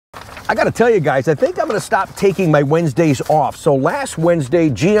I gotta tell you guys, I think I'm gonna stop taking my Wednesdays off. So last Wednesday,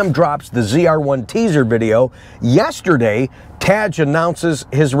 GM drops the ZR1 teaser video. Yesterday, Tadge announces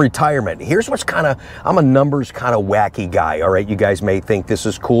his retirement. Here's what's I'm a numbers kind of wacky guy, all right? You guys may think this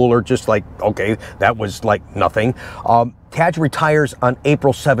is cool or just like, okay, that was like nothing. Tadge retires on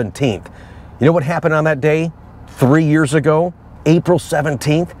April 17th. You know what happened on that day? 3 years ago, April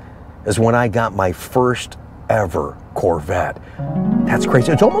 17th, is when I got my first ever Corvette. That's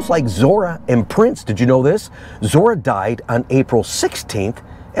crazy. It's almost like Zora and Prince. Did you know this? Zora died on April 16th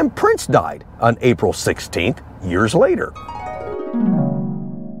and Prince died on April 16th years later.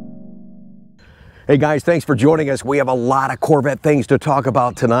 Hey guys, thanks for joining us. We have a lot of Corvette things to talk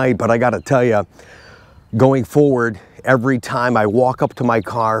about tonight, but I got to tell you, going forward, every time I walk up to my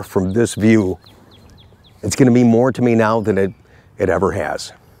car from this view, it's going to mean more to me now than it ever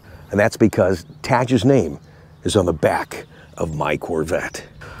has. And that's because Tadge's name is on the back of my Corvette.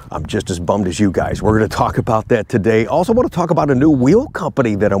 I'm just as bummed as you guys. We're going to talk about that today. Also want to talk about a new wheel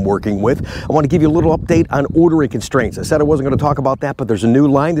company that I'm working with. I want to give you a little update on ordering constraints. I said I wasn't going to talk about that, but there's a new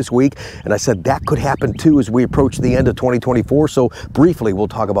line this week, and I said that could happen too as we approach the end of 2024. So briefly, we'll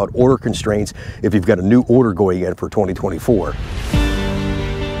talk about order constraints if you've got a new order going in for 2024.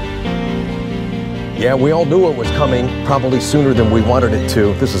 Yeah, we all knew it was coming, probably sooner than we wanted it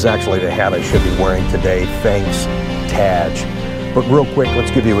to. This is actually the hat I should be wearing today. Thanks, Tadge. But real quick, let's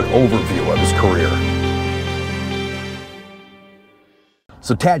give you an overview of his career.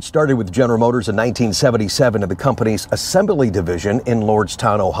 So Tadge started with General Motors in 1977 in the company's assembly division in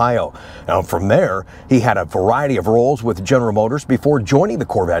Lordstown, Ohio. Now from there, he had a variety of roles with General Motors before joining the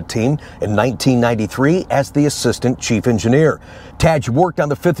Corvette team in 1993 as the assistant chief engineer. Tadge worked on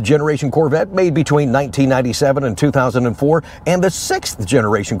the 5th generation Corvette made between 1997 and 2004 and the 6th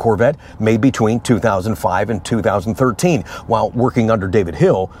generation Corvette made between 2005 and 2013 while working under David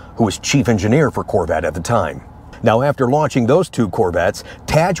Hill, who was chief engineer for Corvette at the time. Now, after launching those two Corvettes,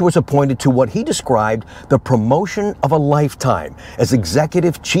 Tadge was appointed to what he described the promotion of a lifetime as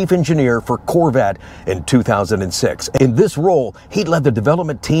executive chief engineer for Corvette in 2006. In this role, he led the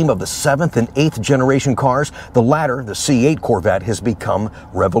development team of the 7th and 8th generation cars. The latter, the C8 Corvette, has become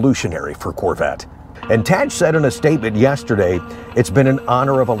revolutionary for Corvette. And Tadge said in a statement yesterday, "It's been an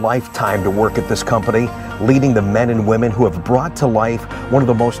honor of a lifetime to work at this company, leading the men and women who have brought to life one of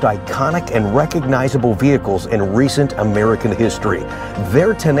the most iconic and recognizable vehicles in recent American history.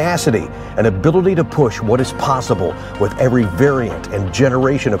 Their tenacity and ability to push what is possible with every variant and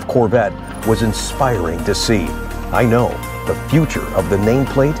generation of Corvette was inspiring to see. I know the future of the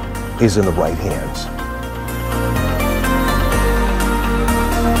nameplate is in the right hands."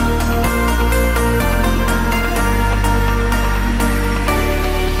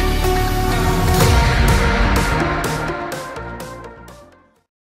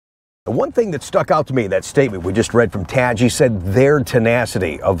 One thing that stuck out to me in that statement we just read from Tadge, he said their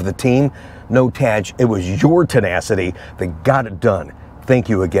tenacity of the team. No, Tadge, it was your tenacity that got it done. Thank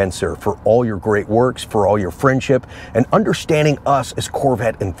you again, sir, for all your great works, for all your friendship, and understanding us as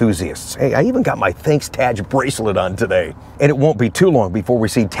Corvette enthusiasts. Hey, I even got my Thanks Tadge bracelet on today. And it won't be too long before we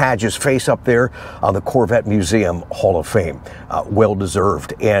see Tadge's face up there on the Corvette Museum Hall of Fame. Well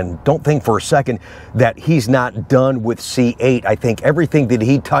deserved. And don't think for a second that he's not done with C8. I think everything that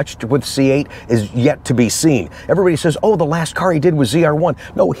he touched with C8 is yet to be seen. Everybody says, oh, the last car he did was ZR1.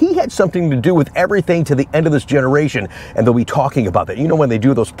 No, he had something to do with everything to the end of this generation, and they'll be talking about that. You know when they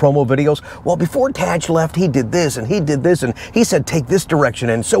do those promo videos? Well, before Tadge left, he did this, and he did this, and he said take this direction,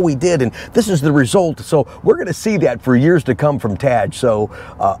 and so we did, and this is the result. So we're going to see that for years to come from Tadge. So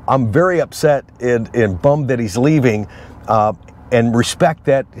I'm very upset and bummed that he's leaving, and respect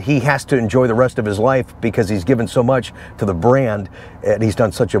that he has to enjoy the rest of his life because he's given so much to the brand and he's done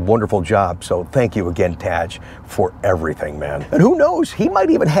such a wonderful job. So thank you again, Tadge, for everything, man. And who knows, he might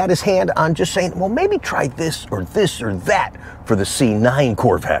even had his hand on just saying, well, maybe try this or that for the C9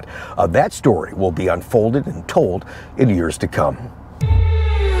 Corvette. That story will be unfolded and told in years to come.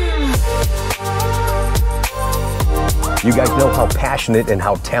 You guys know how passionate and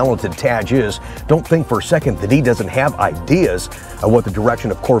how talented Tadge is. Don't think for a second that he doesn't have ideas of what the direction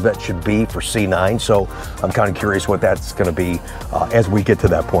of Corvette should be for C9. So I'm kind of curious what that's going to be as we get to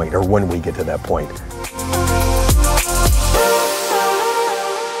that point, or when we get to that point.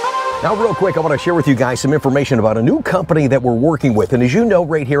 Now, real quick, I want to share with you guys some information about a new company that we're working with. And as you know,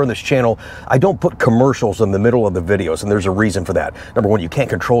 right here on this channel, I don't put commercials in the middle of the videos, and there's a reason for that. Number one, you can't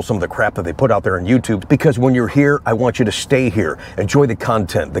control some of the crap that they put out there on YouTube, because when you're here, I want you to stay here, enjoy the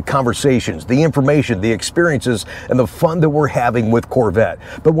content, the conversations, the information, the experiences, and the fun that we're having with Corvette.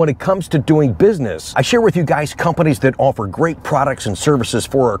 But when it comes to doing business, I share with you guys companies that offer great products and services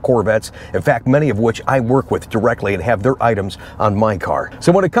for our Corvettes. In fact, many of which I work with directly and have their items on my car.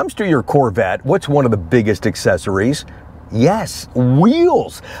 So when it comes to your Corvette, what's one of the biggest accessories? Yes,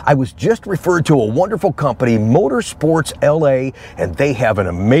 wheels. I was just referred to a wonderful company, Motorsports LA, and they have an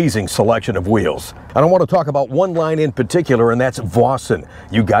amazing selection of wheels. And I want to talk about one line in particular, and that's Vossen.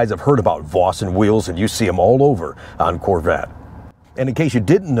 You guys have heard about Vossen wheels, and you see them all over on Corvette. And in case you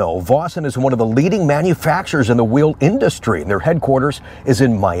didn't know, Vossen is one of the leading manufacturers in the wheel industry, and their headquarters is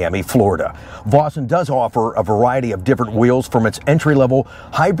in Miami, Florida. Vossen does offer a variety of different wheels, from its entry-level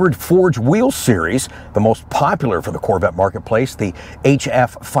hybrid forged wheel series, the most popular for the Corvette marketplace, the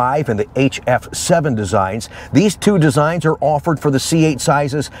HF5 and the HF7 designs. These two designs are offered for the C8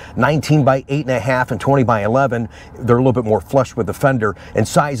 sizes, 19 by 8.5 and 20 by 11. They're a little bit more flush with the fender, and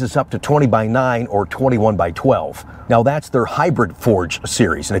sizes up to 20 by 9 or 21 by 12. Now, that's their hybrid forged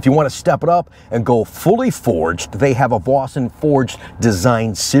series, and if you want to step it up and go fully forged, they have a Vossen forged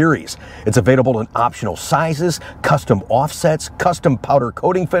design series. It's available in optional sizes, custom offsets, custom powder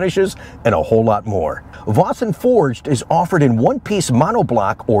coating finishes, and a whole lot more. Vossen forged is offered in one-piece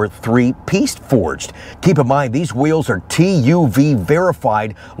monoblock or three-piece forged. Keep in mind, these wheels are TUV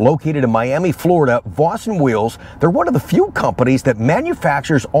verified. Located in Miami, Florida, Vossen Wheels, they're one of the few companies that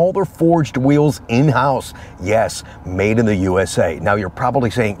manufactures all their forged wheels in-house. Yes, made in the USA. Now, you're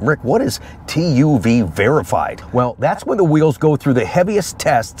probably saying, Rick, what is TUV verified? Well, that's when the wheels go through the heaviest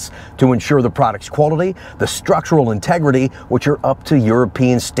tests to ensure the product's quality, the structural integrity, which are up to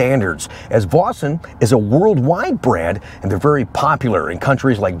European standards. As Vossen is a worldwide brand, and they're very popular in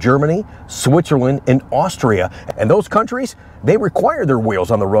countries like Germany, Switzerland, and Austria. And those countries, they require their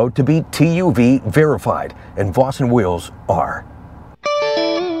wheels on the road to be TUV verified, and Vossen wheels are.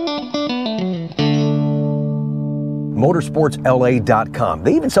 MotorsportsLA.com.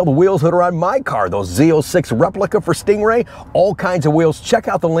 They even sell the wheels that are on my car, those Z06 replica for Stingray, all kinds of wheels. Check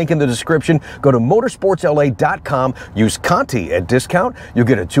out the link in the description. Go to MotorsportsLA.com, use Conti at discount. You'll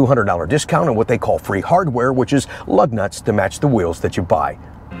get a $200 discount on what they call free hardware, which is lug nuts to match the wheels that you buy.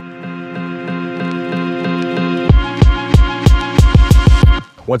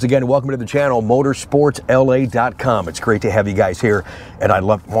 Once again, welcome to the channel, MotorsportsLA.com. It's great to have you guys here, and I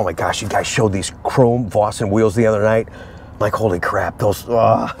love, oh my gosh, you guys showed these chrome Vossen wheels the other night. Like, holy crap, those,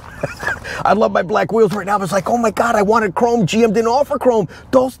 I love my black wheels right now. I was like, oh my God, I wanted chrome. GM didn't offer chrome.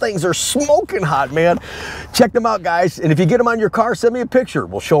 Those things are smoking hot, man. Check them out, guys. And if you get them on your car, send me a picture.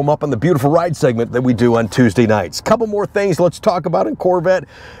 We'll show them up on the Beautiful Ride segment that we do on Tuesday nights. Couple more things let's talk about in Corvette.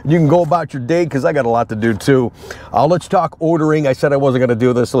 You can go about your day, because I got a lot to do too. Let's talk ordering. I said I wasn't going to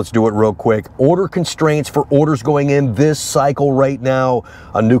do this. Let's do it real quick. Order constraints for orders going in this cycle right now.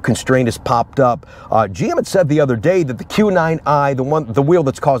 A new constraint has popped up. GM had said the other day that the Q9i, the wheel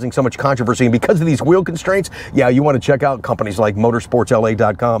that's causing so much controversy, and because of these wheel constraints, yeah, you want to check out companies like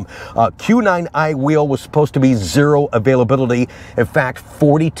MotorsportsLA.com. Q9i wheel was supposed to be zero availability. In fact,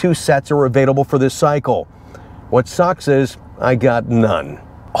 42 sets are available for this cycle. What sucks is I got none.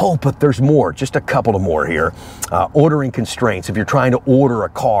 Oh, but there's more, just a couple of more here. Ordering constraints. If you're trying to order a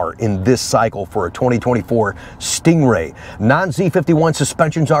car in this cycle for a 2024 Stingray, non-Z51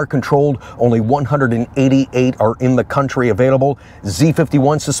 suspensions are controlled. Only 188 are in the country available.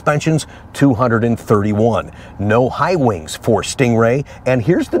 Z51 suspensions, 231. No high wings for Stingray. And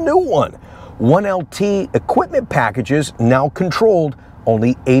here's the new one. 1LT equipment packages now controlled.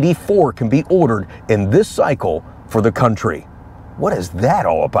 Only 84 can be ordered in this cycle for the country. What is that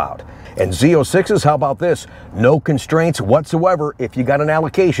all about? And Z06s, how about this? No constraints whatsoever if you got an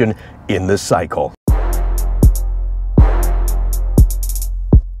allocation in this cycle.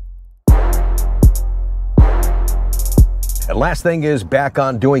 And last thing is back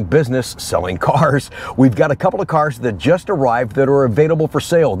on doing business, selling cars. We've got a couple of cars that just arrived that are available for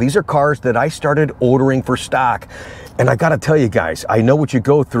sale. These are cars that I started ordering for stock. And I gotta tell you guys, I know what you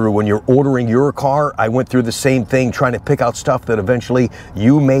go through when you're ordering your car. I went through the same thing, trying to pick out stuff that eventually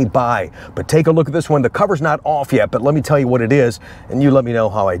you may buy. But take a look at this one. The cover's not off yet, but let me tell you what it is, and you let me know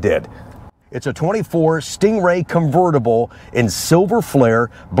how I did. It's a 24 Stingray convertible in silver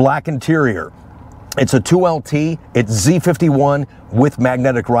flare, black interior. It's a 2LT, it's Z51 with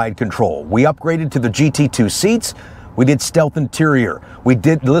magnetic ride control. We upgraded to the GT2 seats, We did stealth interior. We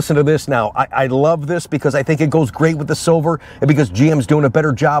did, listen to this now, I love this because I think it goes great with the silver and because GM's doing a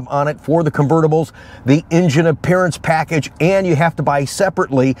better job on it for the convertibles. The engine appearance package, and you have to buy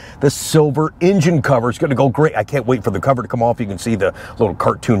separately the silver engine cover. It's gonna go great. I can't wait for the cover to come off. You can see the little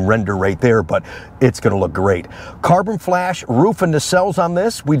cartoon render right there, but it's gonna look great. Carbon flash roof and nacelles on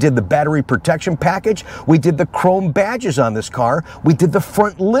this. We did the battery protection package. We did the chrome badges on this car. We did the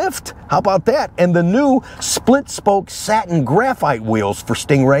front lift. How about that? And the new split spoke satin graphite wheels for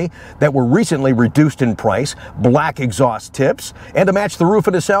Stingray that were recently reduced in price, black exhaust tips, and to match the roof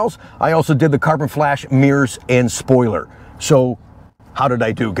and nacelles, I also did the carbon flash mirrors and spoiler. So how did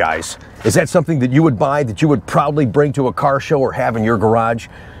I do, guys? Is that something that you would buy, that you would proudly bring to a car show or have in your garage?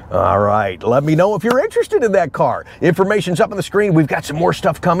 All right, let me know if you're interested in that car. Information's up on the screen. We've got some more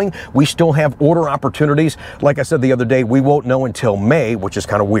stuff coming. We still have order opportunities. Like I said the other day, we won't know until May, which is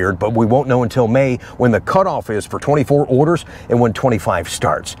kind of weird, but we won't know until May when the cutoff is for 24 orders and when 25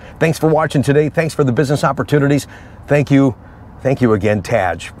 starts. Thanks for watching today. Thanks for the business opportunities. Thank you. Thank you again,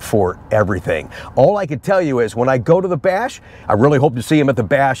 Tadge, for everything. All I can tell you is when I go to the bash, I really hope to see him at the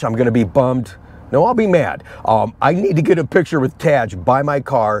bash. I'm going to be bummed. No, I'll be mad. I need to get a picture with Tadge by my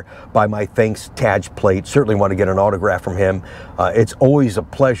car, by my Thanks Tadge plate. Certainly want to get an autograph from him. It's always a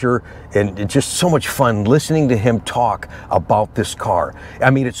pleasure and it's just so much fun listening to him talk about this car.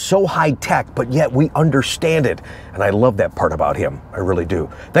 I mean, it's so high tech, but yet we understand it. And I love that part about him. I really do.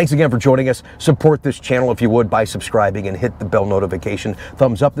 Thanks again for joining us. Support this channel if you would by subscribing and hit the bell notification.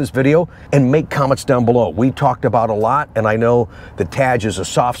 Thumbs up this video and make comments down below. We talked about a lot and I know that Tadge is a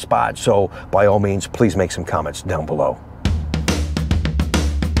soft spot, so by all means, please make some comments down below.